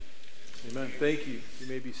Amen. Thank you. You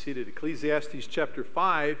may be seated. Ecclesiastes chapter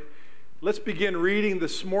 5. Let's begin reading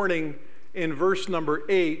this morning in verse number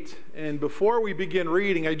 8. And before we begin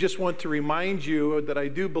reading, I just want to remind you that I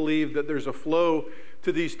do believe that there's a flow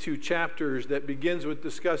to these two chapters that begins with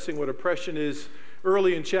discussing what oppression is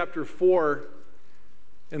early in chapter 4.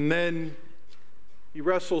 And then he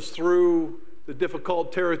wrestles through the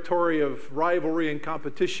difficult territory of rivalry and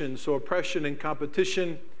competition. So oppression and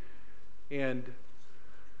competition, and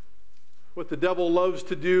what the devil loves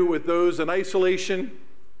to do with those in isolation,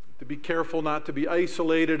 to be careful not to be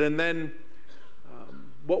isolated, and then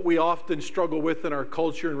what we often struggle with in our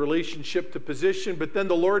culture in relationship to position. But then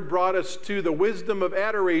the Lord brought us to the wisdom of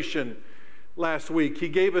adoration last week. He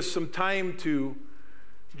gave us some time to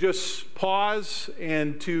just pause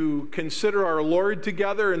and to consider our Lord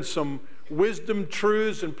together and some wisdom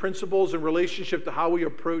truths and principles in relationship to how we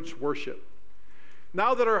approach worship.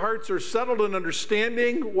 Now that our hearts are settled in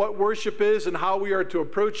understanding what worship is and how we are to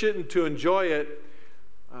approach it and to enjoy it,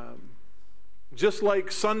 just like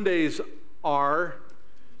Sundays are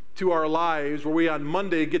to our lives, where we on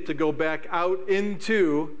Monday get to go back out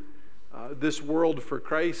into this world for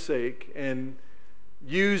Christ's sake and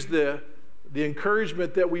use the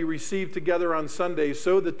encouragement that we receive together on Sunday,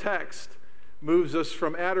 so the text moves us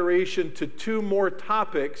from adoration to two more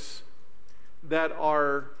topics that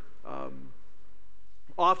are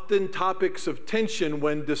often topics of tension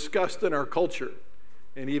when discussed in our culture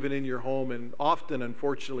and even in your home, and often,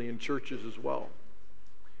 unfortunately, in churches as well.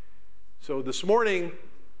 So this morning,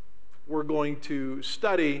 we're going to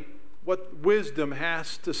study what wisdom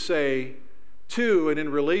has to say to and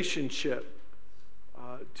in relationship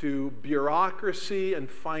to bureaucracy and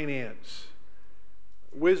finance.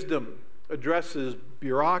 Wisdom addresses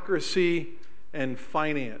bureaucracy and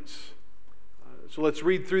finance. So let's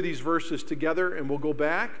read through these verses together, and we'll go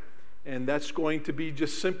back, and that's going to be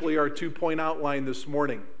just simply our two-point outline this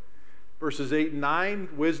morning. Verses 8 and 9,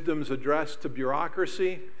 wisdom's addressed to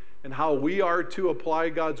bureaucracy and how we are to apply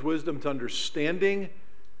God's wisdom to understanding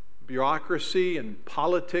bureaucracy and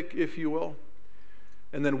politic, if you will.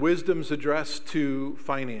 And then wisdom's addressed to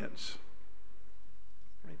finance.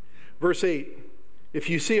 Verse 8, if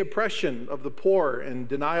you see oppression of the poor and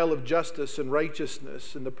denial of justice and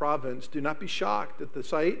righteousness in the province, do not be shocked at the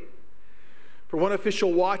sight. For one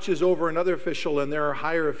official watches over another official, and there are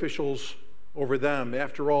higher officials over them.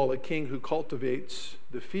 After all, a king who cultivates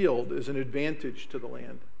the field is an advantage to the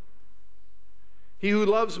land. He who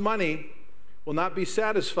loves money will not be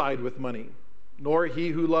satisfied with money, nor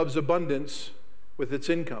he who loves abundance with its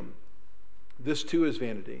income. This too is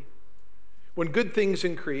vanity. When good things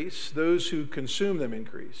increase, those who consume them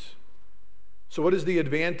increase. So what is the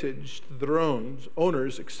advantage to their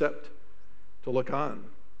owners except to look on?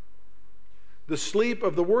 The sleep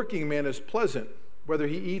of the working man is pleasant, whether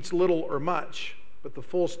he eats little or much, but the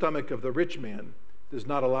full stomach of the rich man does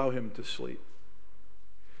not allow him to sleep.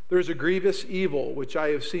 There is a grievous evil which I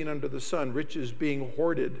have seen under the sun, riches being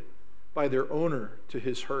hoarded by their owner to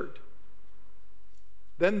his hurt.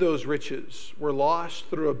 Then those riches were lost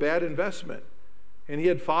through a bad investment, and he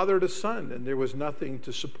had fathered a son, and there was nothing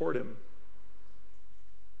to support him.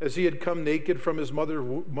 As he had come naked from his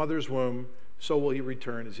mother's womb, so will he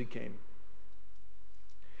return as he came.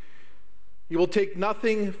 He will take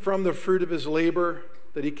nothing from the fruit of his labor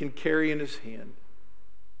that he can carry in his hand.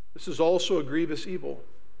 This is also a grievous evil.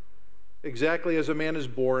 Exactly as a man is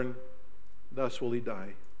born, thus will he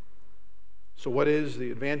die. So what is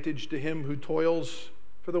the advantage to him who toils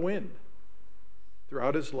for the wind?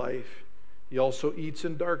 Throughout his life, he also eats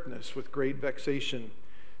in darkness with great vexation,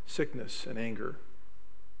 sickness, and anger.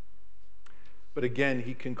 But again,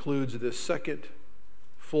 he concludes this second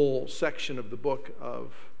full section of the book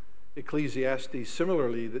of Ecclesiastes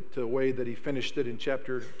similarly to the way that he finished it in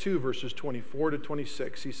chapter 2, verses 24 to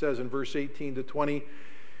 26. He says in verse 18 to 20,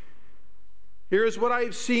 here is what I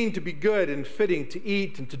have seen to be good and fitting to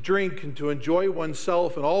eat and to drink and to enjoy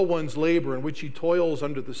oneself and all one's labor in which he toils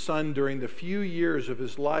under the sun during the few years of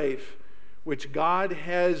his life which God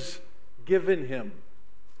has given him.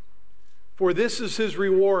 For this is his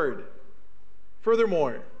reward.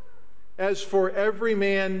 Furthermore, as for every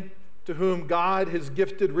man to whom God has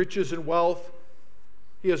gifted riches and wealth,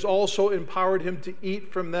 he has also empowered him to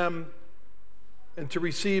eat from them and to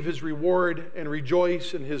receive his reward and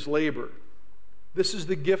rejoice in his labor. This is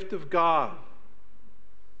the gift of God,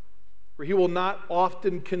 for he will not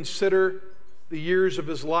often consider the years of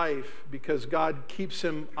his life because God keeps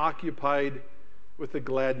him occupied with the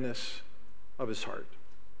gladness of his heart.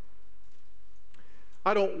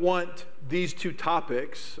 I don't want these two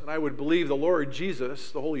topics, and I would believe the Lord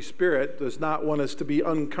Jesus, the Holy Spirit, does not want us to be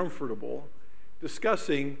uncomfortable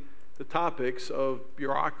discussing the topics of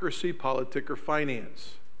bureaucracy, politics, or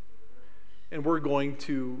finance. And we're going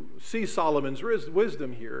to see Solomon's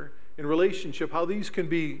wisdom here in relationship, how these can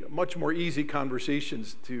be much more easy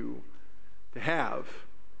conversations to have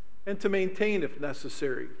and to maintain if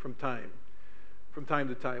necessary from time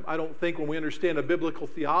to time. I don't think when we understand a biblical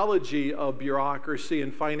theology of bureaucracy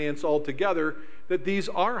and finance altogether that these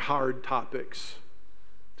are hard topics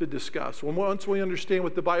to discuss. Once we understand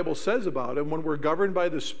what the Bible says about it, when we're governed by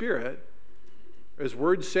the Spirit, as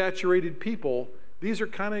word-saturated people, these are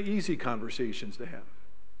kind of easy conversations to have.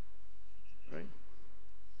 Right?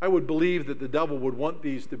 I would believe that the devil would want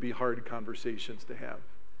these to be hard conversations to have,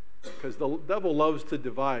 because the devil loves to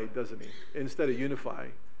divide, doesn't he, instead of unify.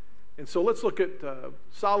 And so let's look at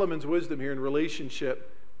Solomon's wisdom here in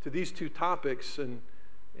relationship to these two topics, and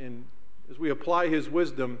as we apply his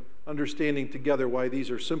wisdom, understanding together why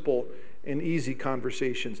these are simple and easy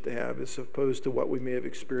conversations to have as opposed to what we may have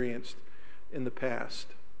experienced in the past.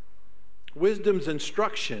 Wisdom's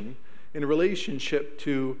instruction in relationship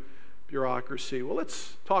to bureaucracy. Well,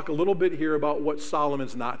 let's talk a little bit here about what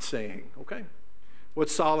Solomon's not saying, okay?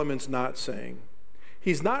 What Solomon's not saying.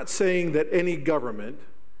 He's not saying that any government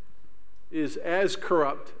is as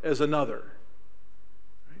corrupt as another.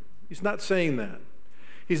 Right? He's not saying that.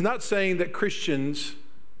 He's not saying that Christians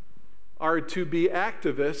are to be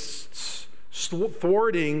activists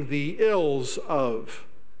thwarting the ills of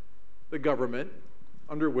the government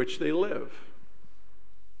under which they live.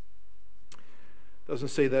 Doesn't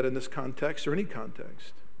say that in this context or any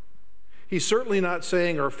context. He's certainly not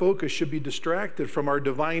saying our focus should be distracted from our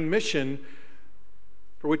divine mission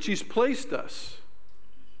for which he's placed us,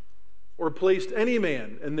 or placed any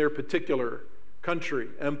man in their particular country,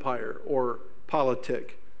 empire, or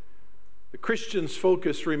politic. The Christian's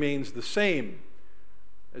focus remains the same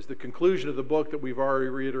as the conclusion of the book that we've already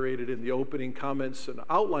reiterated in the opening comments and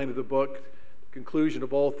outline of the book. The conclusion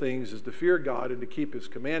of all things is to fear God and to keep his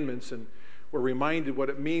commandments. And we're reminded what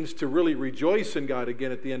it means to really rejoice in God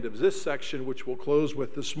again at the end of this section, which we'll close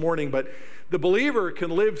with this morning. But the believer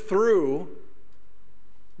can live through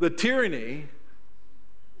the tyranny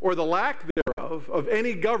or the lack thereof of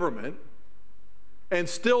any government and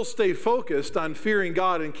still stay focused on fearing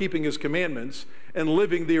God and keeping his commandments and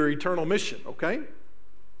living their eternal mission, okay?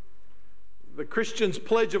 The Christian's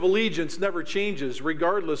pledge of allegiance never changes,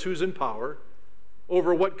 regardless who's in power,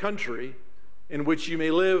 over what country in which you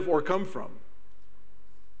may live or come from.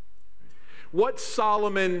 What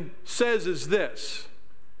Solomon says is this,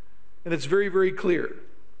 and it's very, very clear.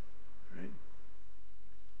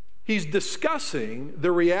 He's discussing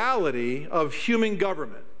the reality of human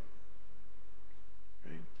government.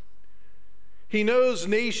 He knows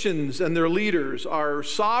nations and their leaders are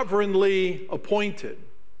sovereignly appointed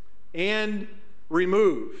and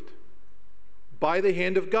removed by the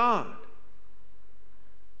hand of God.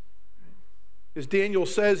 As Daniel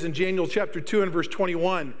says in Daniel chapter 2 and verse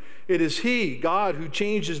 21, it is he, God, who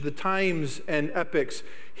changes the times and epochs.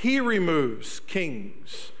 He removes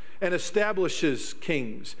kings and establishes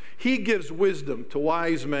kings. He gives wisdom to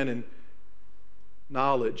wise men and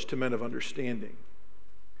knowledge to men of understanding.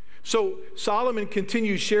 So Solomon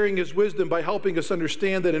continues sharing his wisdom by helping us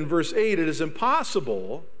understand that in verse 8 it is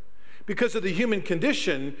impossible, because of the human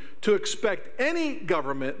condition, to expect any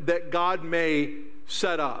government that God may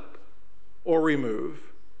set up or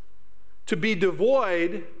remove to be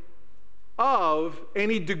devoid of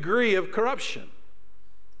any degree of corruption.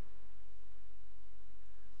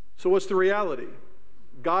 So what's the reality?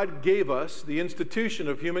 God gave us the institution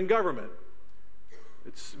of human government.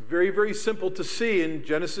 It's very, very simple to see in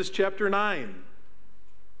Genesis chapter 9.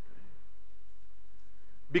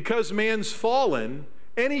 Because man's fallen,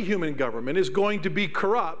 any human government is going to be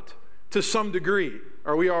corrupt to some degree.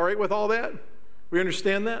 Are we all right with all that? We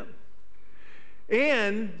understand that?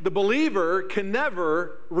 And the believer can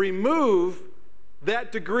never remove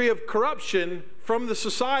that degree of corruption from the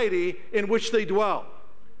society in which they dwell.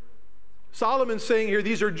 Solomon's saying here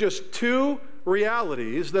these are just two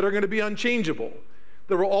realities that are going to be unchangeable.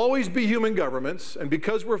 There will always be human governments, and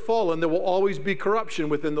because we're fallen, there will always be corruption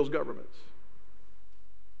within those governments.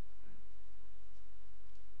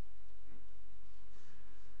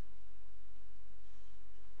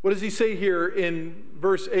 What does he say here in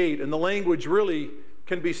verse 8? And the language really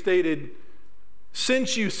can be stated,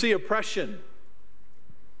 since you see oppression,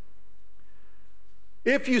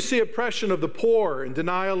 if you see oppression of the poor and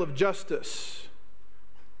denial of justice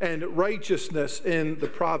and righteousness in the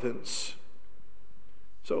province.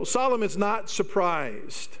 So Solomon's not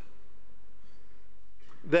surprised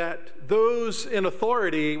that those in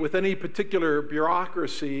authority with any particular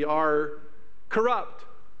bureaucracy are corrupt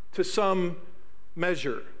to some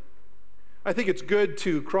measure. I think it's good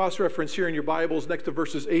to cross-reference here in your Bibles next to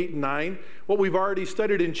verses 8 and 9, what we've already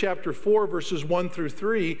studied in chapter 4, verses 1 through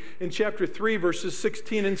 3, in chapter 3, verses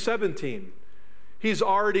 16 and 17. He's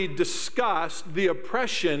already discussed the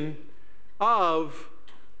oppression of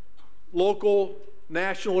local,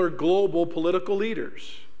 national, or global political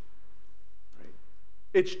leaders. Right?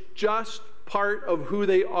 It's just part of who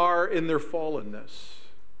they are in their fallenness.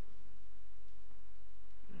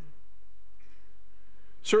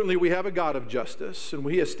 Certainly we have a God of justice, and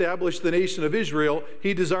when he established the nation of Israel,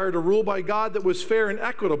 he desired a rule by God that was fair and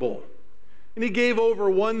equitable. And he gave over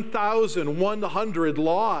 1,100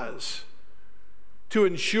 laws to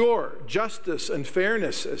ensure justice and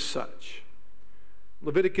fairness as such.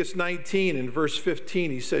 Leviticus 19 in verse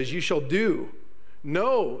 15, he says, "You shall do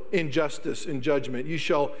no injustice in judgment. You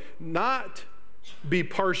shall not be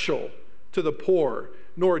partial to the poor,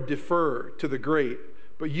 nor defer to the great,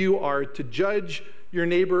 but you are to judge your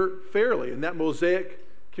neighbor fairly." In that Mosaic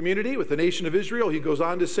community with the nation of Israel, he goes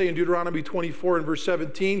on to say in Deuteronomy 24 and verse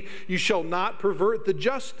 17, "You shall not pervert the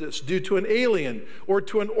justice due to an alien or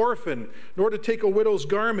to an orphan, nor to take a widow's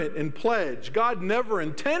garment in pledge." God never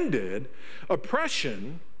intended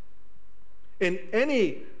oppression in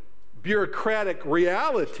any bureaucratic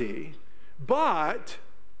reality, but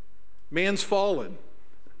man's fallen.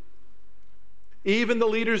 Even the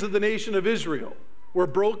leaders of the nation of Israel were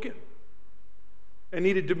broken and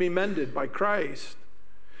needed to be mended by Christ.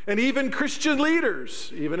 And even Christian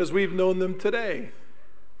leaders, even as we've known them today,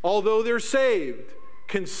 although they're saved,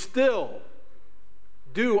 can still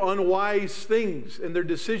do unwise things in their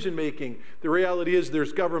decision making. The reality is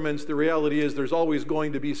there's governments. The reality is there's always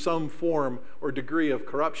going to be some form or degree of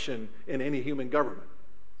corruption in any human government,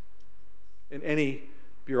 in any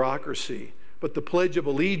bureaucracy. But the Pledge of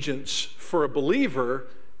Allegiance for a believer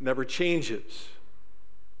never changes.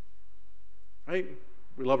 Right?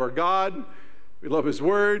 We love our God, we love his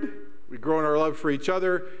word, we grow in our love for each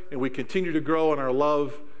other, and we continue to grow in our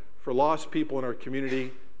love for lost people in our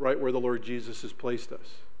community right where the Lord Jesus has placed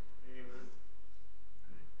us. Amen.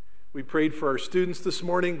 We prayed for our students this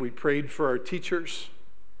morning. We prayed for our teachers.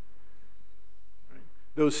 Right?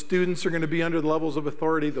 Those students are going to be under the levels of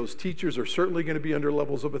authority. Those teachers are certainly going to be under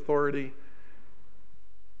levels of authority.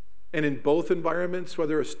 And in both environments,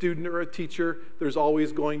 whether a student or a teacher, there's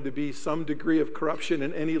always going to be some degree of corruption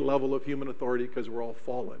in any level of human authority because we're all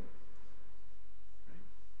fallen.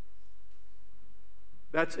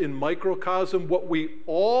 That's in microcosm what we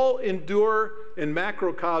all endure in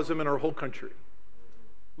macrocosm in our whole country,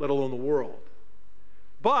 let alone the world.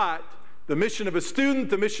 But the mission of a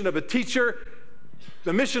student, the mission of a teacher,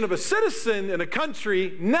 the mission of a citizen in a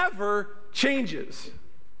country never changes.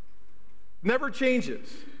 Never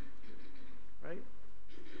changes.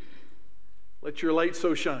 Let your light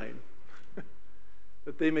so shine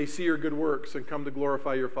that they may see your good works and come to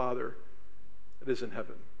glorify your Father that is in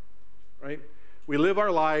heaven. Right? We live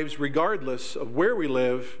our lives regardless of where we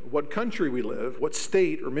live, what country we live, what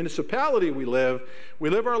state or municipality we live.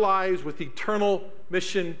 We live our lives with eternal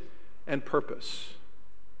mission and purpose.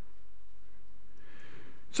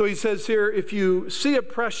 So he says here, if you see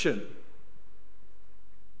oppression,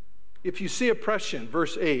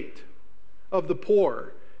 verse 8, of the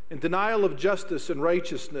poor, and denial of justice and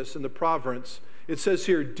righteousness in the province, it says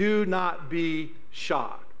here, do not be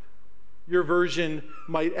shocked. Your version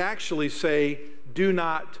might actually say, do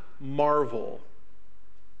not marvel.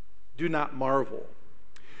 Do not marvel.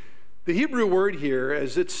 The Hebrew word here,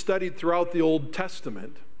 as it's studied throughout the Old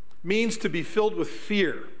Testament, means to be filled with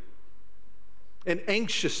fear and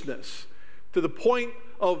anxiousness to the point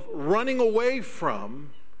of running away from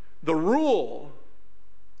the rule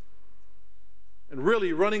and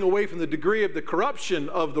really running away from the degree of the corruption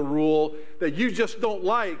of the rule that you just don't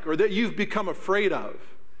like or that you've become afraid of.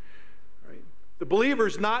 Right? The believer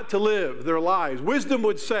is not to live their lives. Wisdom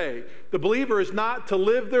would say the believer is not to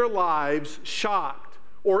live their lives shocked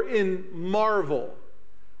or in marvel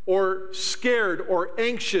or scared or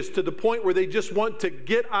anxious to the point where they just want to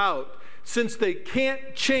get out. Since they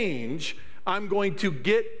can't change, I'm going to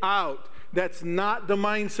get out. That's not the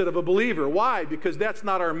mindset of a believer. Why? Because that's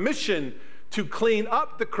not our mission to clean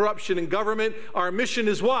up the corruption in government. Our mission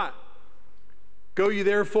is what? Go ye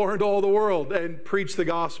therefore into all the world and preach the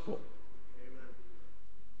gospel. Amen.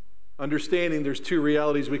 Understanding there's two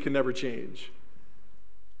realities we can never change.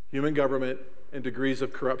 Human government and degrees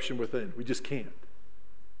of corruption within. We just can't.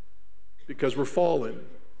 Because we're fallen.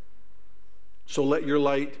 So let your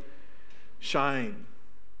light shine.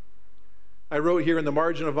 I wrote here in the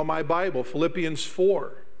margin of my Bible, Philippians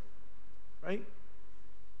 4, right?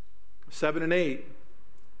 7 and 8,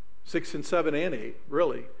 6 and 7 and 8,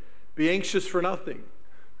 really. Be anxious for nothing.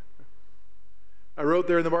 I wrote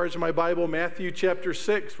there in the margin of my Bible, Matthew chapter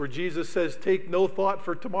 6, where Jesus says, take no thought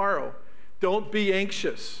for tomorrow. Don't be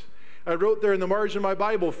anxious. I wrote there in the margin of my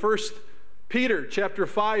Bible, 1 Peter chapter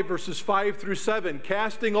 5, verses 5 through 7,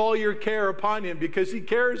 casting all your care upon him because he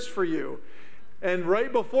cares for you. And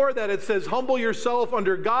right before that, it says, humble yourself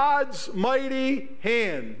under God's mighty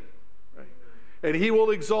hand, right? And he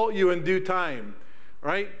will exalt you in due time,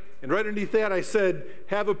 right? And right underneath that, I said,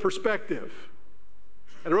 have a perspective.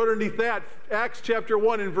 And right underneath that, Acts chapter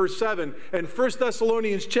 1 and verse 7, and 1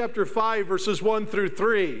 Thessalonians chapter 5, verses 1 through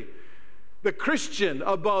 3. The Christian,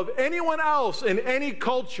 above anyone else in any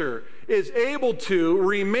culture, is able to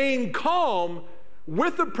remain calm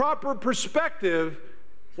with a proper perspective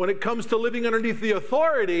when it comes to living underneath the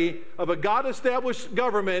authority of a God-established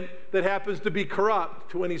government that happens to be corrupt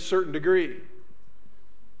to any certain degree.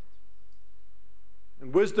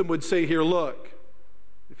 And wisdom would say here, look,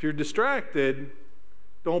 if you're distracted,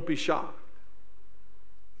 don't be shocked.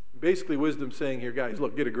 Basically, wisdom's saying here, guys,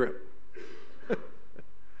 look, get a grip.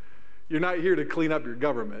 You're not here to clean up your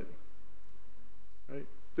government, right?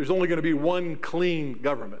 There's only going to be one clean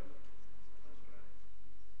government.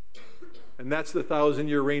 And that's the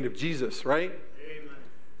 1,000-year reign of Jesus, right? Amen.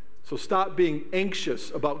 So stop being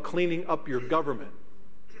anxious about cleaning up your government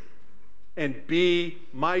and be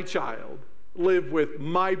my child. Live with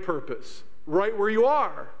my purpose right where you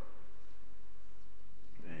are.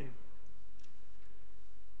 Okay.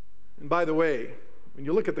 And by the way, when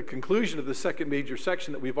you look at the conclusion of the second major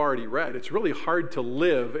section that we've already read, it's really hard to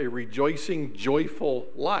live a rejoicing, joyful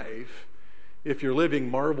life if you're living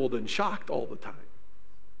marveled and shocked all the time.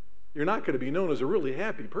 You're not going to be known as a really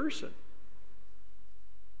happy person,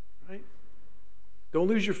 right? Don't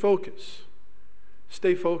lose your focus.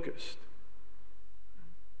 Stay focused.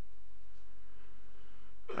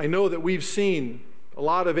 I know that we've seen a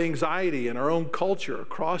lot of anxiety in our own culture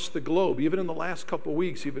across the globe, even in the last couple of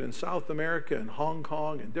weeks, even in South America and Hong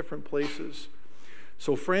Kong and different places.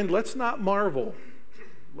 So, friend, let's not marvel.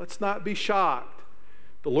 Let's not be shocked.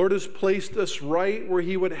 The Lord has placed us right where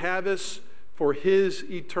he would have us for his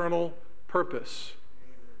eternal purpose.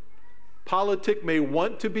 Politic may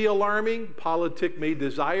want to be alarming. Politic may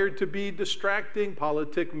desire to be distracting.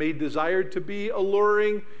 Politic may desire to be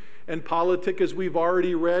alluring. And politic, as we've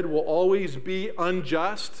already read, will always be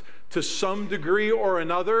unjust to some degree or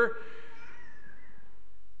another.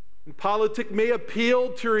 And politic may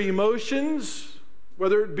appeal to your emotions,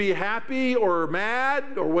 whether it be happy or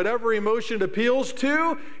mad or whatever emotion it appeals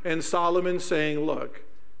to. And Solomon's saying, look,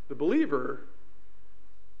 the believer,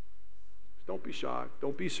 don't be shocked,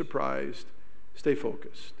 don't be surprised, stay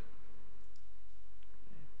focused.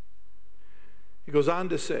 He goes on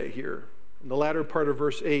to say here, in the latter part of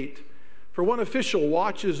verse 8, for one official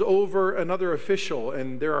watches over another official,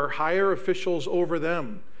 and there are higher officials over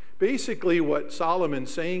them. Basically, what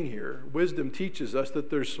Solomon's saying here, wisdom teaches us that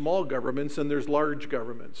there's small governments and there's large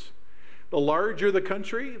governments. The larger the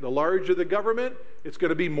country, the larger the government, it's going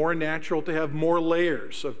to be more natural to have more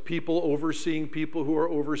layers of people overseeing people who are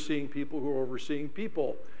overseeing people who are overseeing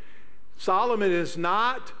people. Solomon is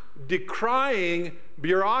not decrying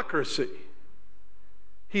bureaucracy.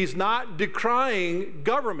 He's not decrying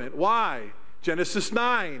government. Why? Genesis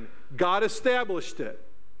 9, God established it.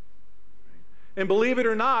 And believe it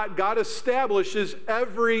or not, God establishes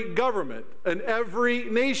every government and every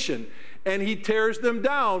nation, and he tears them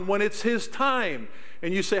down when it's his time.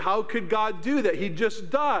 And you say, how could God do that? He just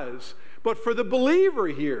does. But for the believer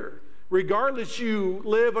here, regardless you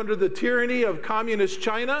live under the tyranny of communist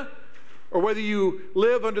China, or whether you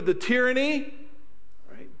live under the tyranny,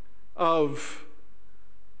 right, of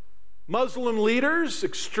Muslim leaders,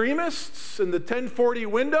 extremists in the 1040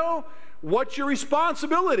 window, what's your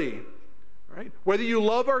responsibility? Right? Whether you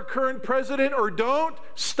love our current president or don't,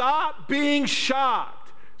 stop being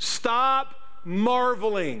shocked. Stop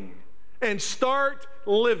marveling. And start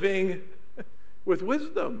living with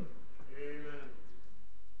wisdom. Amen.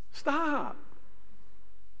 Stop.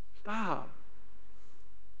 Stop.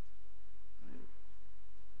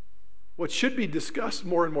 What should be discussed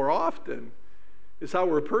more and more often is how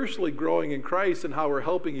we're personally growing in Christ and how we're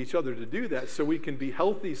helping each other to do that so we can be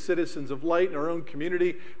healthy citizens of light in our own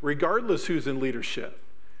community, regardless who's in leadership.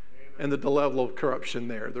 Amen. And the level of corruption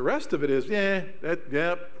there. The rest of it is,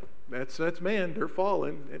 that's man, they're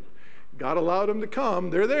fallen. God allowed them to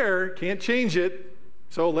come. They're there. Can't change it.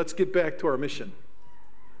 So let's get back to our mission.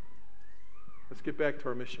 Let's get back to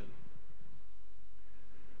our mission.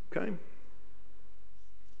 Okay?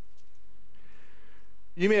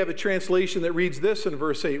 You may have a translation that reads this in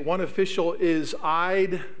verse 8. One official is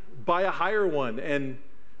eyed by a higher one, and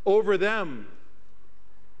over them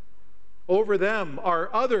Over them are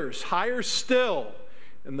others, higher still.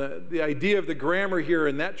 And the idea of the grammar here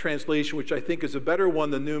in that translation, which I think is a better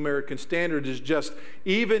one than New American Standard, is just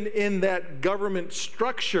even in that government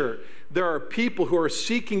structure, there are people who are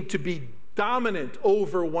seeking to be dominant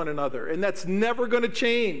over one another. And that's never going to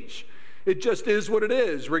change. It just is what it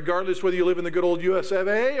is, regardless whether you live in the good old US of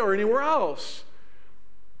A or anywhere else.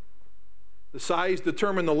 The size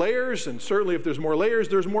determine the layers, and certainly if there's more layers,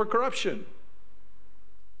 there's more corruption.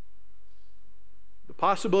 The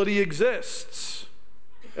possibility exists,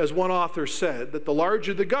 as one author said, that the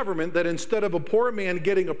larger the government, that instead of a poor man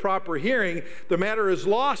getting a proper hearing, the matter is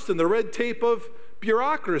lost in the red tape of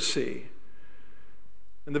bureaucracy.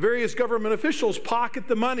 And the various government officials pocket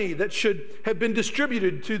the money that should have been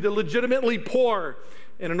distributed to the legitimately poor.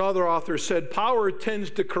 And another author said, power tends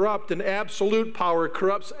to corrupt, and absolute power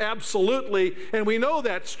corrupts absolutely. And we know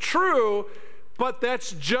that's true, but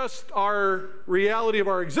that's just our reality of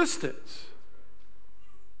our existence.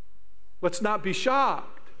 Let's not be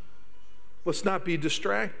shocked. Let's not be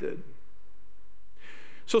distracted.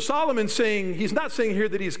 So Solomon's saying, he's not saying here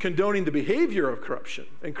that he's condoning the behavior of corruption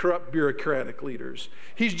and corrupt bureaucratic leaders.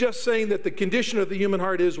 He's just saying that the condition of the human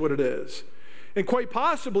heart is what it is. And quite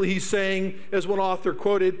possibly he's saying, as one author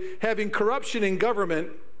quoted, having corruption in government,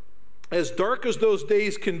 as dark as those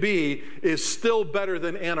days can be, is still better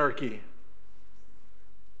than anarchy.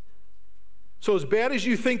 So as bad as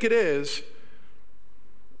you think it is,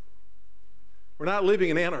 we're not living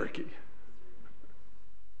in anarchy.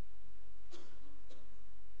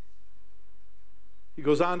 He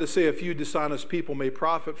goes on to say, a few dishonest people may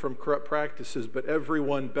profit from corrupt practices, but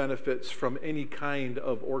everyone benefits from any kind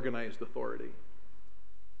of organized authority.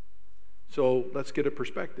 So let's get a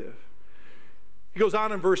perspective. He goes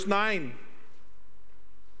on in verse 9,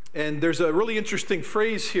 and there's a really interesting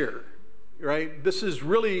phrase here, right? This is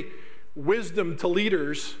really wisdom to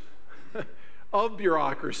leaders of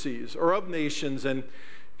bureaucracies or of nations. And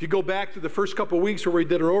if you go back to the first couple of weeks where we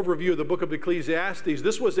did our overview of the book of Ecclesiastes,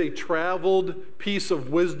 this was a traveled piece of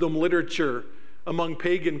wisdom literature among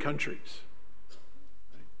pagan countries.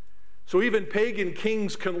 So even pagan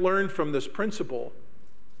kings can learn from this principle,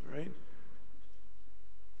 right?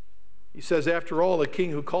 He says, after all, a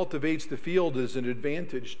king who cultivates the field is an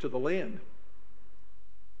advantage to the land.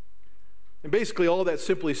 And basically all that's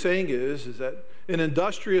simply saying is that an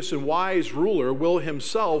industrious and wise ruler will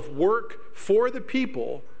himself work for the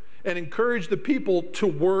people and encourage the people to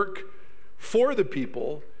work for the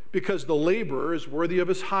people because the laborer is worthy of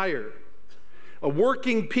his hire. A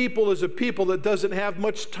working people is a people that doesn't have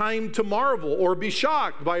much time to marvel or be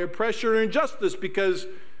shocked by oppression or injustice because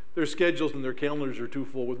their schedules and their calendars are too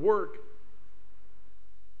full with work.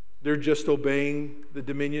 They're just obeying the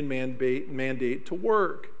dominion mandate to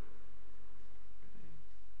work.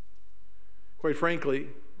 Quite frankly,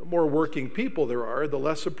 the more working people there are, the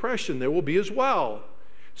less oppression there will be as well.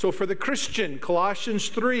 So for the Christian, Colossians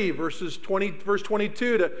 3, verse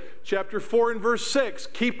 22 to chapter 4 and verse 6,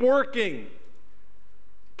 keep working.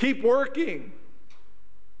 Keep working.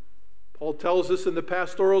 Paul tells us in the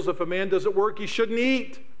pastorals, if a man doesn't work, he shouldn't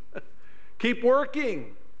eat. Keep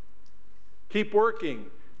working. Keep working.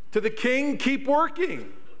 To the king, keep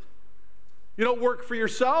working. You don't work for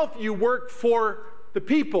yourself, you work for the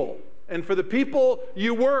people. And for the people,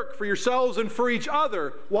 you work for yourselves and for each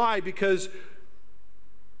other. Why? Because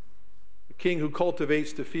the king who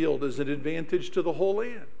cultivates the field is an advantage to the whole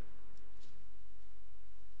land.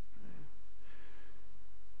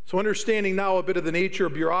 So understanding now a bit of the nature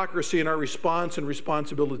of bureaucracy and our response and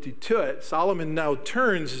responsibility to it, Solomon now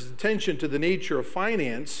turns his attention to the nature of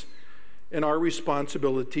finance and our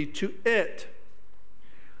responsibility to it.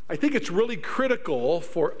 I think it's really critical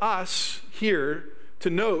for us here to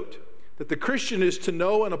note that the Christian is to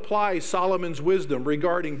know and apply Solomon's wisdom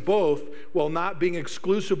regarding both while not being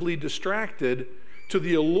exclusively distracted to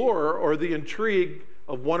the allure or the intrigue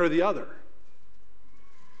of one or the other.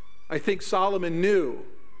 I think Solomon knew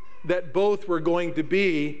that both were going to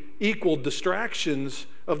be equal distractions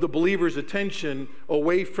of the believer's attention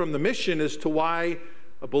away from the mission as to why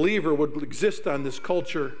a believer would exist on this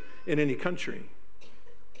culture in any country.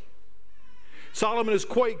 Solomon is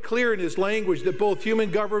quite clear in his language that both human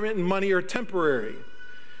government and money are temporary.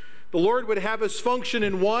 The Lord would have us function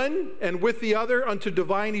in one and with the other unto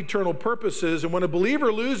divine eternal purposes. And when a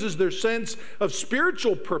believer loses their sense of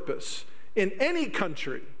spiritual purpose in any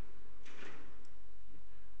country,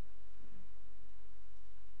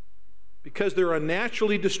 because they're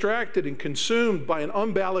unnaturally distracted and consumed by an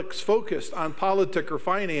unbalanced focus on politics or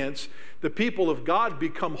finance, the people of God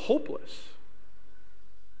become hopeless.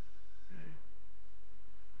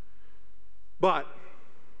 But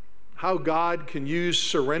how God can use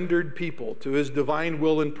surrendered people to his divine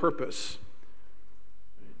will and purpose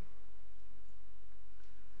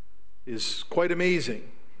is quite amazing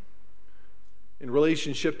in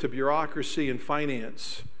relationship to bureaucracy and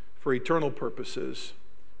finance for eternal purposes.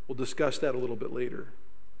 We'll discuss that a little bit later.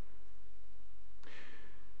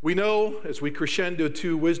 We know, as we crescendo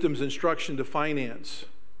to wisdom's instruction to finance,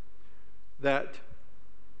 that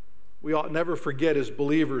we ought never forget as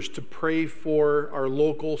believers to pray for our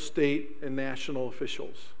local, state, and national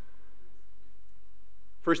officials.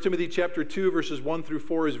 1 Timothy chapter 2, verses 1 through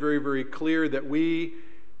 4 is very, very clear that we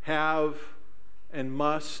have and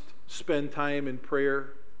must spend time in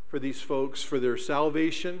prayer for these folks, for their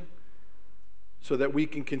salvation, so that we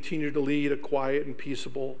can continue to lead a quiet and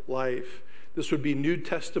peaceable life. This would be New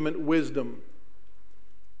Testament wisdom.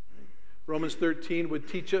 Romans 13 would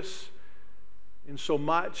teach us in so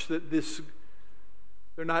much that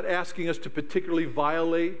they're not asking us to particularly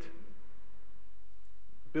violate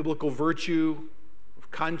biblical virtue of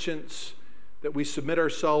conscience, that we submit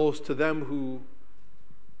ourselves to them who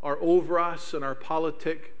are over us in our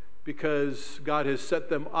politic, because God has set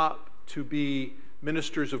them up to be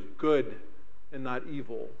ministers of good and not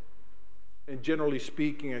evil. And generally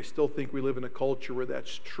speaking, I still think we live in a culture where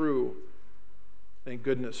that's true. Thank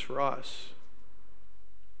goodness for us.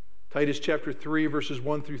 Titus chapter 3, verses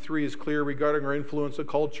 1 through 3 is clear regarding our influence of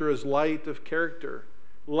culture as light of character,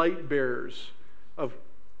 light bearers of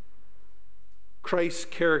Christ's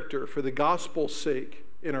character for the gospel's sake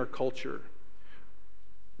in our culture.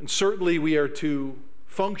 And certainly we are to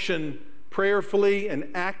function prayerfully and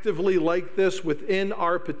actively like this within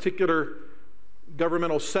our particular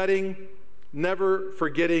governmental setting, never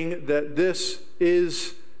forgetting that this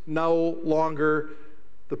is no longer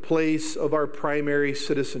the place of our primary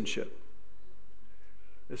citizenship.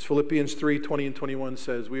 As Philippians 3, 20 and 21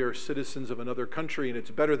 says, we are citizens of another country, and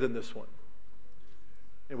it's better than this one.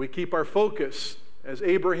 And we keep our focus, as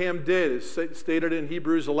Abraham did, as stated in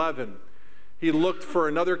Hebrews 11. He looked for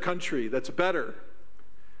another country that's better,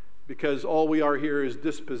 because all we are here is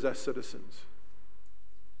dispossessed citizens.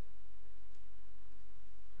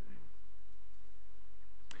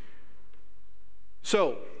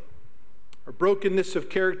 So, our brokenness of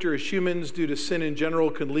character as humans due to sin in general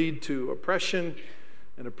can lead to oppression,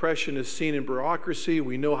 and oppression is seen in bureaucracy.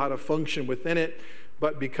 We know how to function within it,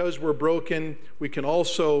 but because we're broken, we can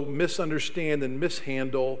also misunderstand and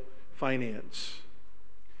mishandle finance.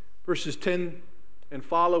 Verses 10 and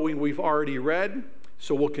following we've already read,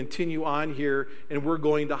 so we'll continue on here, and we're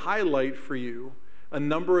going to highlight for you a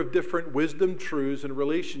number of different wisdom truths in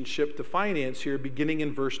relationship to finance here, beginning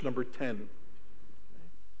in verse number 10.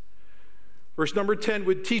 Verse number 10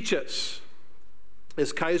 would teach us,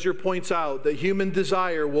 as Kaiser points out, that human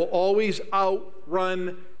desire will always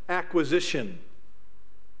outrun acquisition.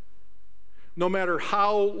 No matter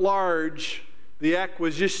how large the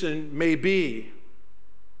acquisition may be.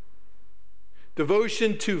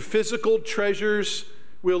 Devotion to physical treasures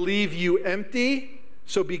will leave you empty,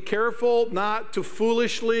 so be careful not to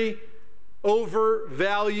foolishly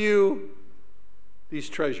overvalue these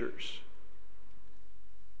treasures.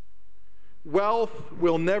 Wealth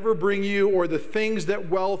will never bring you, or the things that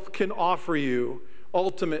wealth can offer you,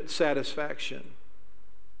 ultimate satisfaction.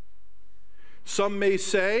 Some may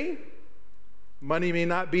say, money may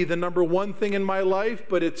not be the number one thing in my life,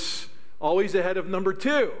 but it's always ahead of number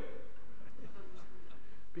two.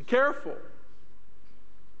 Be careful.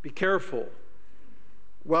 Be careful.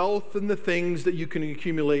 Wealth and the things that you can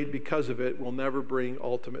accumulate because of it will never bring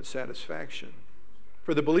ultimate satisfaction.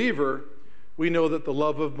 For the believer, we know that the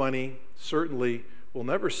love of money certainly will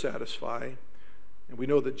never satisfy. And we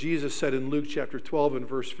know that Jesus said in Luke chapter 12 and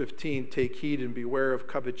verse 15, take heed and beware of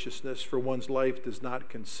covetousness, for one's life does not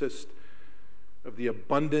consist of the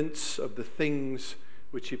abundance of the things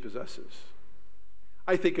which he possesses.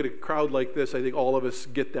 I think in a crowd like this, I think all of us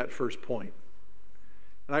get that first point.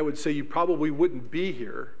 And I would say you probably wouldn't be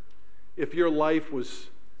here if your life was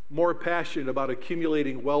more passionate about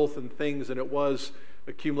accumulating wealth and things than it was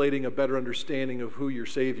accumulating a better understanding of who your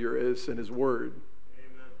Savior is and His Word.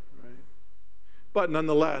 Amen. Right? But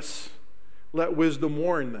nonetheless, let wisdom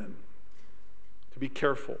warn then to be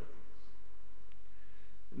careful.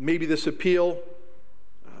 Maybe this appeal,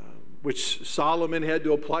 which Solomon had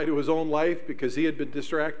to apply to his own life because he had been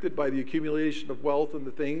distracted by the accumulation of wealth and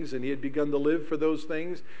the things, and he had begun to live for those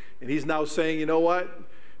things. And he's now saying, you know what?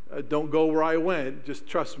 Don't go where I went. Just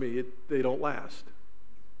trust me, they don't last.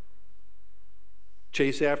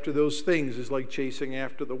 Chase after those things is like chasing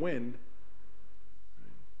after the wind.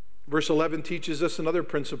 Verse 11 teaches us another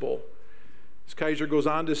principle. As Kaiser goes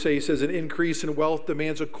on to say, he says, an increase in wealth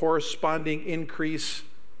demands a corresponding increase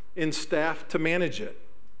in staff to manage it.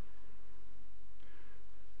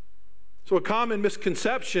 So a common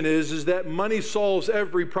misconception is that money solves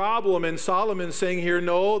every problem, and Solomon's saying here,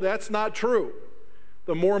 no, that's not true.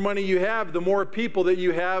 The more money you have, the more people that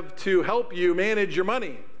you have to help you manage your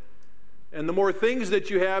money. And the more things that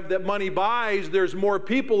you have that money buys, there's more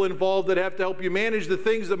people involved that have to help you manage the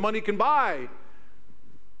things that money can buy.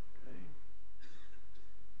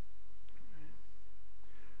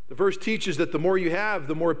 The verse teaches that the more you have,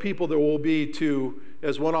 the more people there will be to,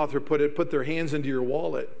 as one author put it, put their hands into your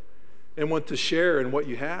wallet and want to share in what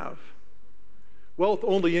you have. Wealth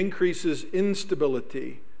only increases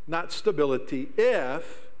instability, not stability,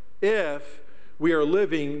 if we are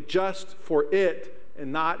living just for it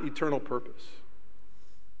and not eternal purpose.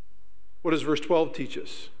 What does verse 12 teach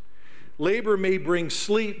us? Labor may bring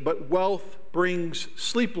sleep, but wealth brings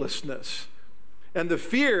sleeplessness. And the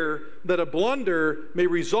fear that a blunder may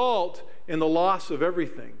result in the loss of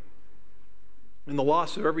everything. In the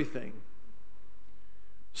loss of everything.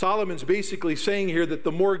 Solomon's basically saying here that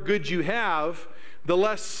the more goods you have, the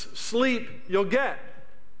less sleep you'll get.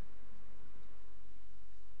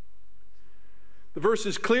 The verse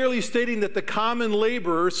is clearly stating that the common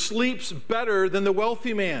laborer sleeps better than the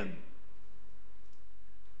wealthy man.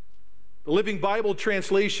 The Living Bible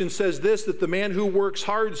translation says this, that the man who works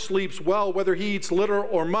hard sleeps well, whether he eats little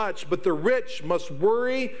or much, but the rich must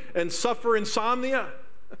worry and suffer insomnia.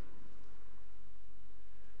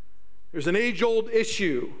 There's an age-old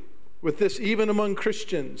issue with this even among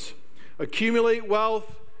Christians. Accumulate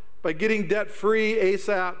wealth by getting debt-free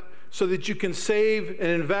ASAP so that you can save and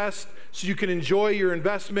invest, so you can enjoy your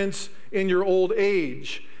investments in your old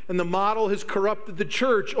age. And the model has corrupted the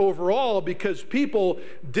church overall because people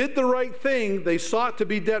did the right thing. They sought to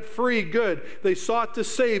be debt-free, good. They sought to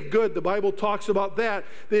save, good. The Bible talks about that.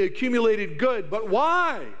 They accumulated good. But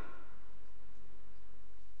why?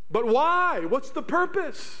 But why? What's the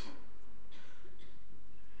purpose?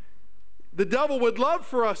 The devil would love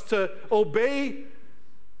for us to obey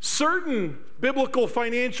certain biblical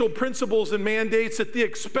financial principles and mandates at the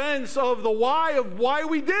expense of the why of why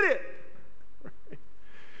we did it.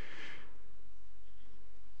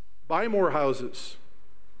 Buy more houses.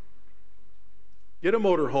 Get a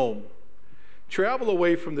motor home. Travel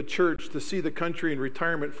away from the church to see the country in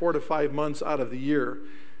retirement 4 to 5 months out of the year,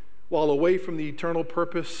 while away from the eternal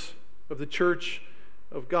purpose of the church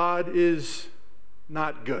of God is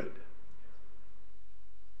not good.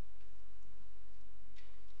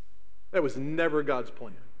 That was never God's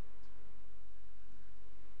plan.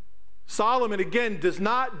 Solomon, again, does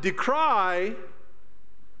not decry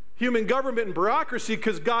human government and bureaucracy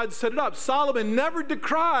because God set it up. Solomon never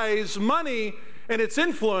decries money and its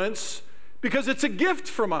influence because it's a gift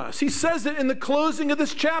from us. He says it in the closing of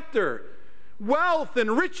this chapter. Wealth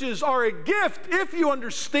and riches are a gift if you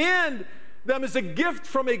understand them as a gift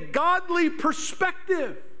from a godly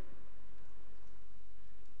perspective.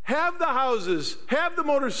 Have the houses, have the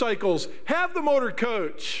motorcycles, have the motor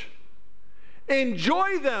coach.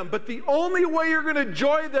 Enjoy them, but the only way you're going to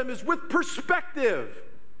enjoy them is with perspective.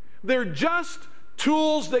 They're just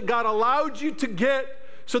tools that God allowed you to get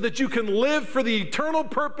so that you can live for the eternal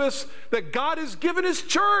purpose that God has given His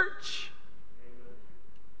church.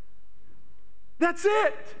 That's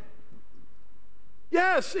it.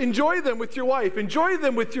 Yes, enjoy them with your wife. Enjoy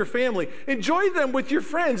them with your family. Enjoy them with your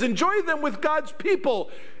friends. Enjoy them with God's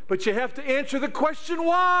people. But you have to answer the question,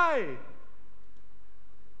 why?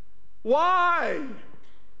 Why?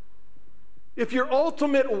 If your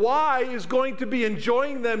ultimate why is going to be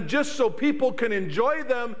enjoying them just so people can enjoy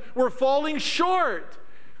them, we're falling short.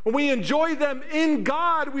 When we enjoy them in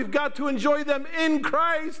God, we've got to enjoy them in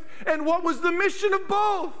Christ. And what was the mission of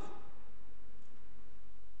both?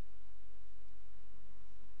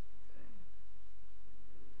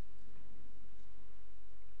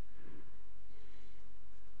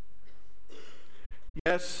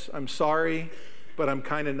 Yes, I'm sorry, but I'm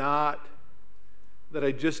kind of not, that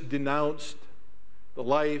I just denounced the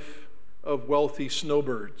life of wealthy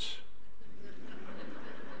snowbirds.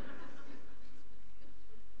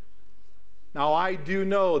 Now, I do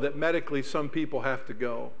know that medically some people have to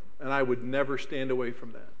go, and I would never stand away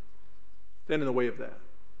from that, stand in the way of that.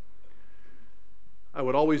 I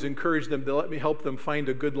would always encourage them to let me help them find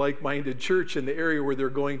a good, like-minded church in the area where they're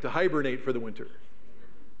going to hibernate for the winter.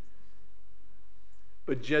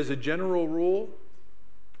 But as a general rule,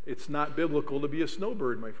 it's not biblical to be a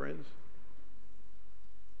snowbird, my friends.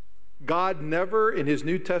 God never, in His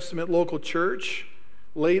New Testament local church,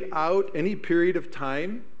 laid out any period of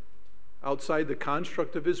time outside the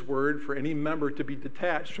construct of His Word for any member to be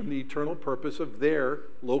detached from the eternal purpose of their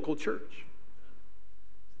local church.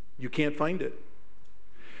 You can't find it.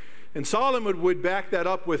 And Solomon would back that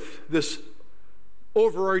up with this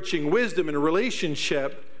overarching wisdom in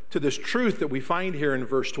relationship to this truth that we find here in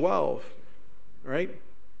verse 12. Right?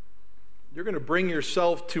 You're going to bring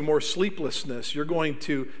yourself to more sleeplessness. You're going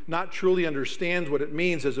to not truly understand what it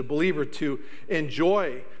means as a believer to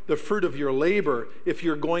enjoy the fruit of your labor if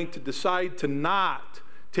you're going to decide to not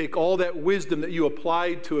take all that wisdom that you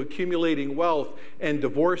applied to accumulating wealth and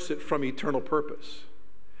divorce it from eternal purpose.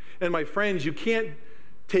 And my friends, you can't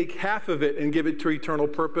take half of it and give it to eternal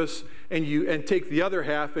purpose and take the other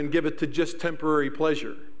half and give it to just temporary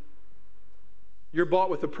pleasure. You're bought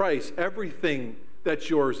with a price. Everything that's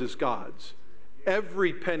yours is God's.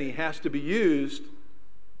 Every penny has to be used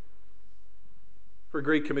for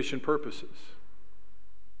Great Commission purposes.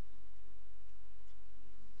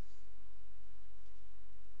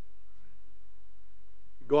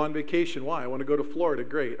 Go on vacation. Why? I want to go to Florida.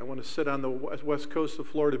 Great. I want to sit on the west coast of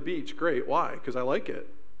Florida beach. Great. Why? Because I like it.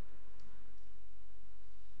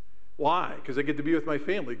 Why? Because I get to be with my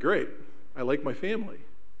family. Great. I like my family.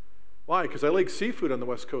 Why? Because I like seafood on the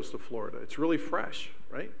west coast of Florida. It's really fresh,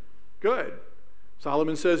 right? Good.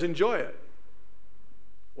 Solomon says, enjoy it.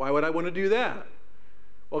 Why would I want to do that?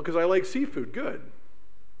 Well, because I like seafood. Good.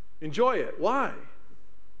 Enjoy it. Why?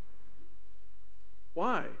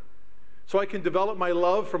 Why? So I can develop my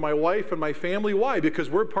love for my wife and my family. Why? Because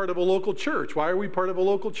we're part of a local church. Why are we part of a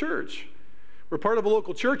local church? We're part of a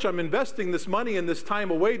local church. I'm investing this money and this time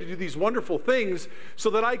away to do these wonderful things so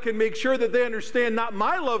that I can make sure that they understand not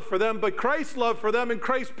my love for them, but Christ's love for them and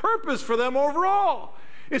Christ's purpose for them overall.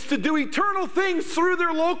 It's to do eternal things through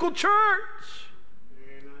their local church.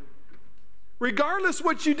 Regardless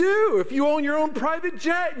what you do, if you own your own private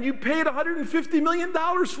jet and you paid $150 million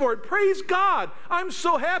for it, praise God. I'm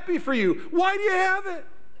so happy for you. Why do you have it?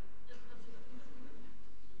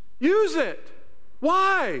 Use it.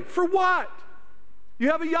 Why? For what?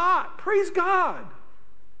 You have a yacht. Praise God.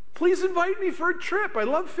 Please invite me for a trip. I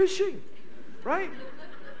love fishing, right?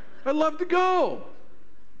 I love to go.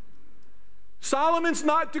 Solomon's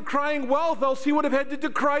not decrying wealth, else he would have had to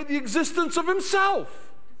decry the existence of himself.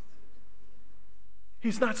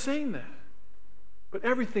 He's not saying that. But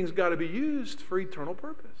everything's got to be used for eternal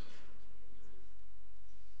purpose.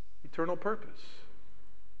 Eternal purpose.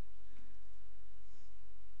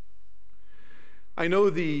 I know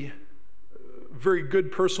the very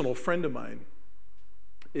good personal friend of mine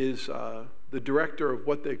is the director of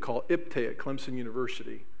what they call IPTE at Clemson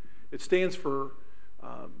University. It stands for,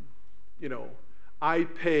 I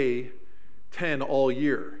pay 10 all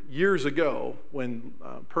year. Years ago, when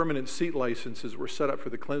permanent seat licenses were set up for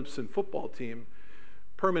the Clemson football team,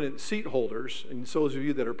 permanent seat holders, and so those of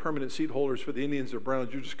you that are permanent seat holders for the Indians or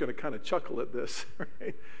Browns, you're just going to kind of chuckle at this,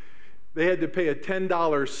 right? They had to pay a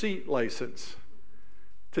 $10 seat license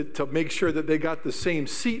to make sure that they got the same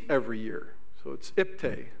seat every year. So it's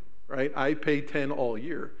IPTE, right? I pay 10 all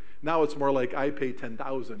year. Now it's more like I pay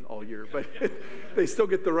 10,000 all year, but they still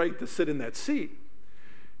get the right to sit in that seat.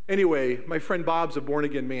 Anyway, my friend Bob's a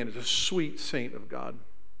born-again man. He's a sweet saint of God.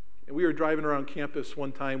 And we were driving around campus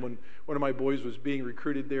one time when one of my boys was being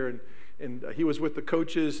recruited there, and he was with the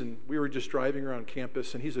coaches, and we were just driving around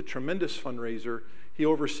campus, and he's a tremendous fundraiser. He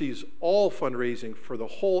oversees all fundraising for the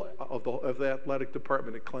whole of the athletic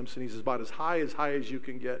department at Clemson. He's about as high as you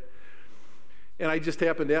can get. And I just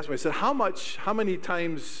happened to ask him, I said, how many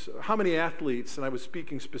athletes, and I was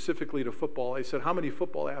speaking specifically to football, I said, how many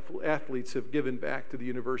football athletes have given back to the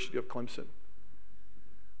University of Clemson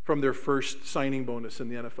from their first signing bonus in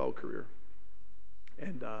the NFL career?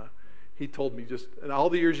 And he told me in all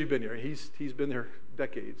the years you've been here, he's been there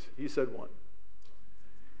decades, he said one.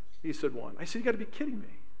 He said one. I said, you got to be kidding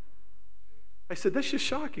me. I said, that's just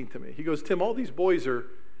shocking to me. He goes, Tim, all these boys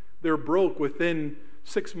they're broke within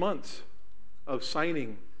 6 months of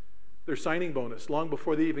signing their signing bonus, long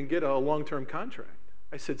before they even get a long-term contract.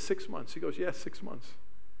 I said, 6 months. He goes, yeah, 6 months.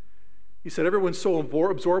 He said, everyone's so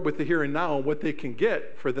absorbed with the here and now and what they can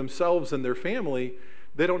get for themselves and their family,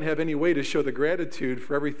 they don't have any way to show the gratitude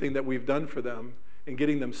for everything that we've done for them and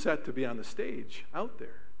getting them set to be on the stage out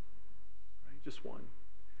there. Right? Just one.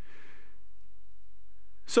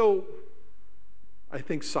 So I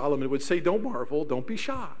think Solomon would say, don't marvel, don't be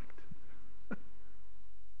shocked.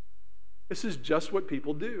 This is just what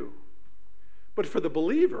people do. But for the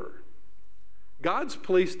believer, God's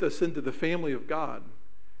placed us into the family of God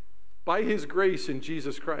by his grace in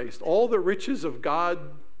Jesus Christ. All the riches of God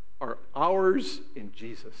are ours in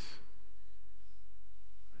Jesus.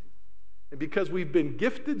 And because we've been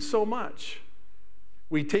gifted so much,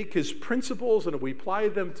 we take his principles and we apply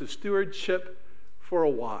them to stewardship for a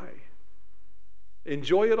why.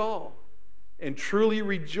 Enjoy it all. and truly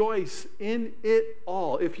rejoice in it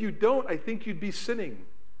all. If you don't, I think you'd be sinning.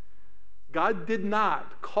 God did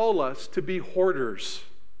not call us to be hoarders.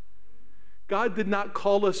 God did not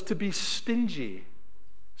call us to be stingy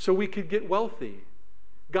so we could get wealthy.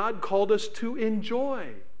 God called us to enjoy.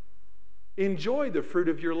 Enjoy the fruit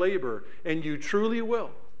of your labor, and you truly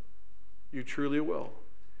will. You truly will.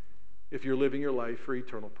 If you're living your life for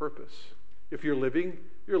eternal purpose. If you're living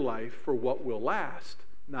your life for what will last,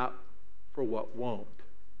 not for what won't,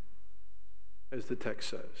 as the text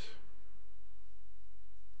says.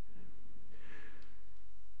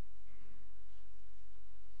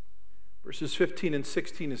 Verses 15 and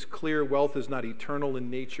 16 is clear. Wealth is not eternal in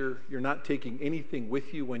nature. You're not taking anything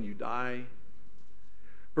with you when you die.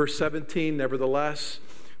 Verse 17, nevertheless,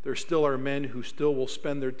 there still are men who still will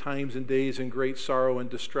spend their times and days in great sorrow and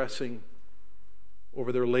distressing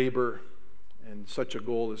over their labor, and such a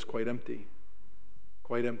goal is quite empty.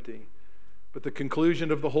 Quite empty. But the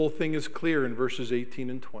conclusion of the whole thing is clear in verses 18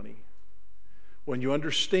 and 20. When you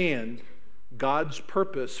understand God's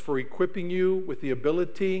purpose for equipping you with the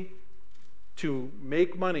ability to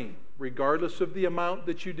make money, regardless of the amount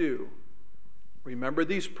that you do, remember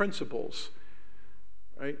these principles,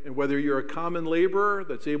 right? And whether you're a common laborer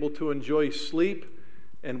that's able to enjoy sleep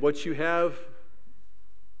and what you have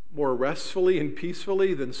more restfully and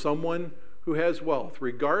peacefully than someone who has wealth,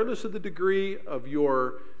 regardless of the degree of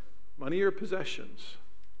your money or possessions,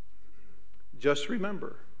 just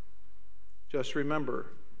remember,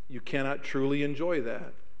 you cannot truly enjoy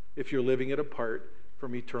that if you're living it apart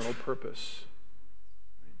from eternal purpose.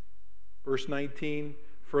 Verse 19,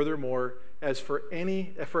 furthermore, as for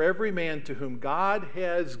every man to whom God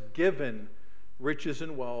has given riches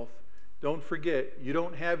and wealth, don't forget, you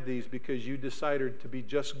don't have these because you decided to be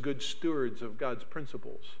just good stewards of God's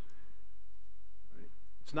principles.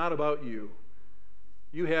 It's not about you.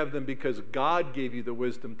 You have them because God gave you the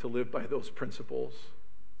wisdom to live by those principles.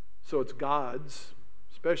 So it's God's,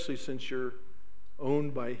 especially since you're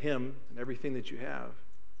owned by Him and everything that you have.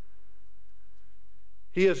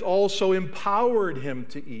 He has also empowered him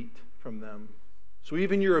to eat from them. So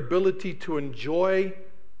even your ability to enjoy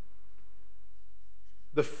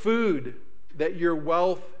the food that your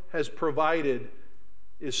wealth has provided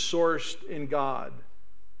is sourced in God.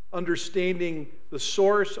 Understanding the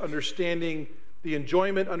source, understanding the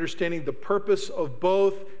enjoyment, understanding the purpose of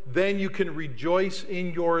both, then you can rejoice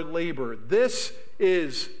in your labor. This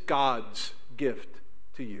is God's gift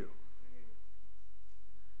to you.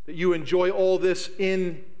 That you enjoy all this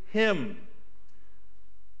in Him.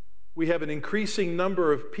 We have an increasing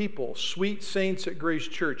number of people, sweet saints at Grace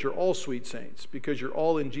Church. You're all sweet saints because you're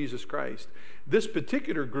all in Jesus Christ. This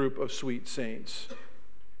particular group of sweet saints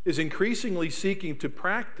is increasingly seeking to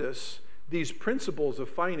practice these principles of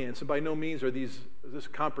finance. And by no means are this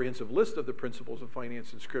comprehensive list of the principles of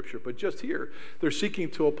finance in Scripture, but just here, they're seeking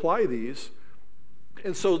to apply these.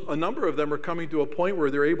 And so a number of them are coming to a point where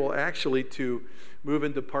they're able actually to move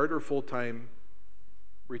into part or full-time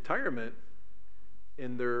retirement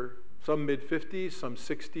in their some mid-50s, some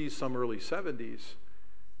 60s, some early 70s.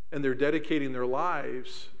 And they're dedicating their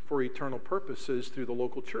lives for eternal purposes through the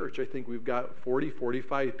local church. I think we've got 40,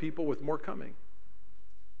 45 people with more coming.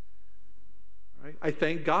 Right? I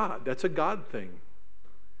thank God. That's a God thing.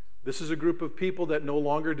 This is a group of people that no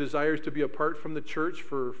longer desires to be apart from the church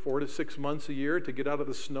for 4 to 6 months a year to get out of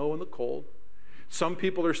the snow and the cold. Some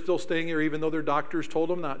people are still staying here even though their doctors told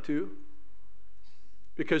them not to,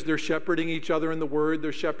 because they're shepherding each other in the Word.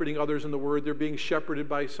 They're shepherding others in the Word. They're being shepherded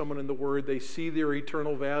by someone in the Word. They see their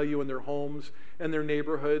eternal value in their homes and their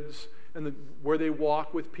neighborhoods and where they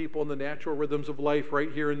walk with people in the natural rhythms of life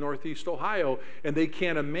right here in Northeast Ohio, and they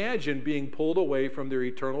can't imagine being pulled away from their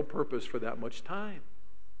eternal purpose for that much time.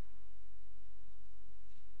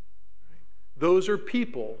 Those are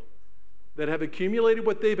people that have accumulated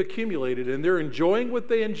what they've accumulated, and they're enjoying what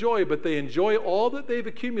they enjoy, but they enjoy all that they've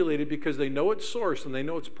accumulated because they know its source and they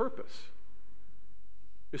know its purpose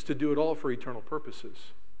is to do it all for eternal purposes,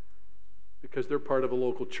 because they're part of a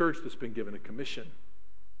local church that's been given a commission.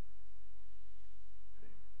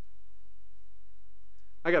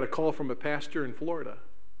 I got a call from a pastor in Florida,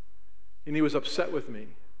 and he was upset with me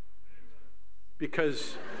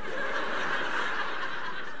because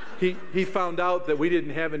He found out that we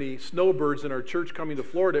didn't have any snowbirds in our church coming to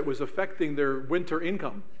Florida. It was affecting their winter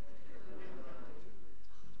income.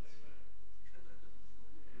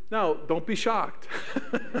 Now, don't be shocked.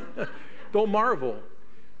 Don't marvel.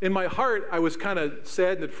 In my heart, I was kind of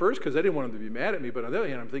saddened at first because I didn't want them to be mad at me. But on the other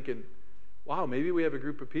hand, I'm thinking, wow, maybe we have a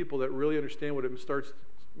group of people that really understand what it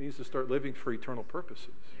means to start living for eternal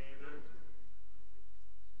purposes.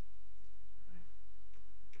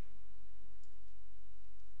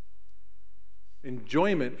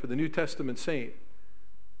 enjoyment for the New Testament saint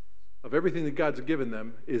of everything that God's given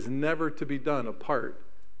them is never to be done apart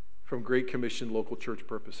from Great Commission local church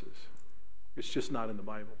purposes. It's just not in the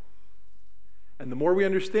Bible. And the more we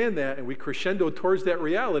understand that and we crescendo towards that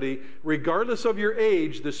reality, regardless of your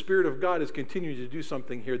age, the Spirit of God is continuing to do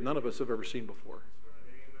something here none of us have ever seen before.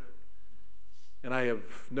 Amen. And I have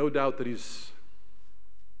no doubt that He's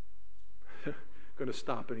going to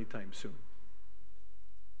stop anytime soon.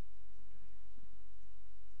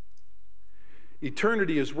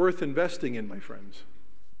 Eternity is worth investing in, my friends.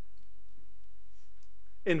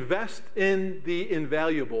 Invest in the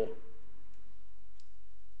invaluable.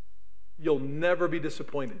 You'll never be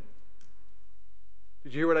disappointed.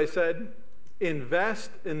 Did you hear what I said?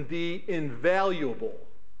 Invest in the invaluable,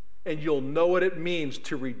 and you'll know what it means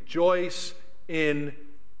to rejoice in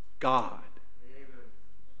God.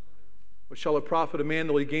 What shall it profit a man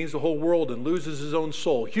though he gains the whole world and loses his own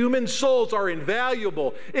soul? Human souls are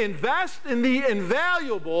invaluable. Invest in the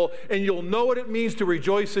invaluable, and you'll know what it means to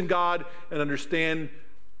rejoice in God and understand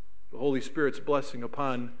the Holy Spirit's blessing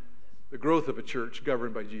upon the growth of a church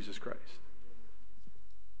governed by Jesus Christ.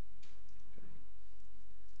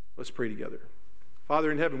 Let's pray together. Father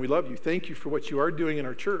in heaven, we love you. Thank you for what you are doing in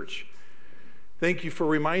our church. Thank you for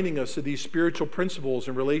reminding us of these spiritual principles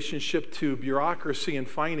in relationship to bureaucracy and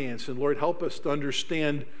finance. And Lord, help us to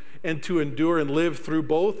understand and to endure and live through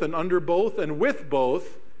both and under both and with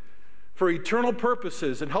both for eternal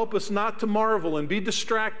purposes. And help us not to marvel and be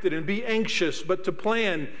distracted and be anxious, but to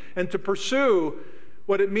plan and to pursue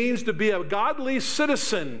what it means to be a godly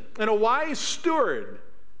citizen and a wise steward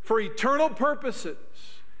for eternal purposes.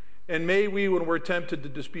 And may we, when we're tempted to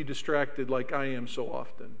just be distracted like I am so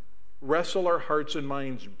often, wrestle our hearts and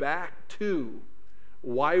minds back to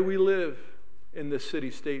why we live in this city,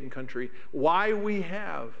 state, and country, why we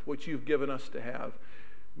have what you've given us to have.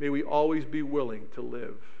 May we always be willing to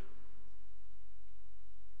live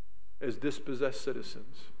as dispossessed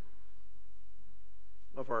citizens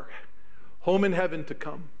of our home in heaven to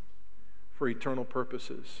come for eternal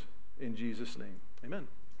purposes. In Jesus' name, amen.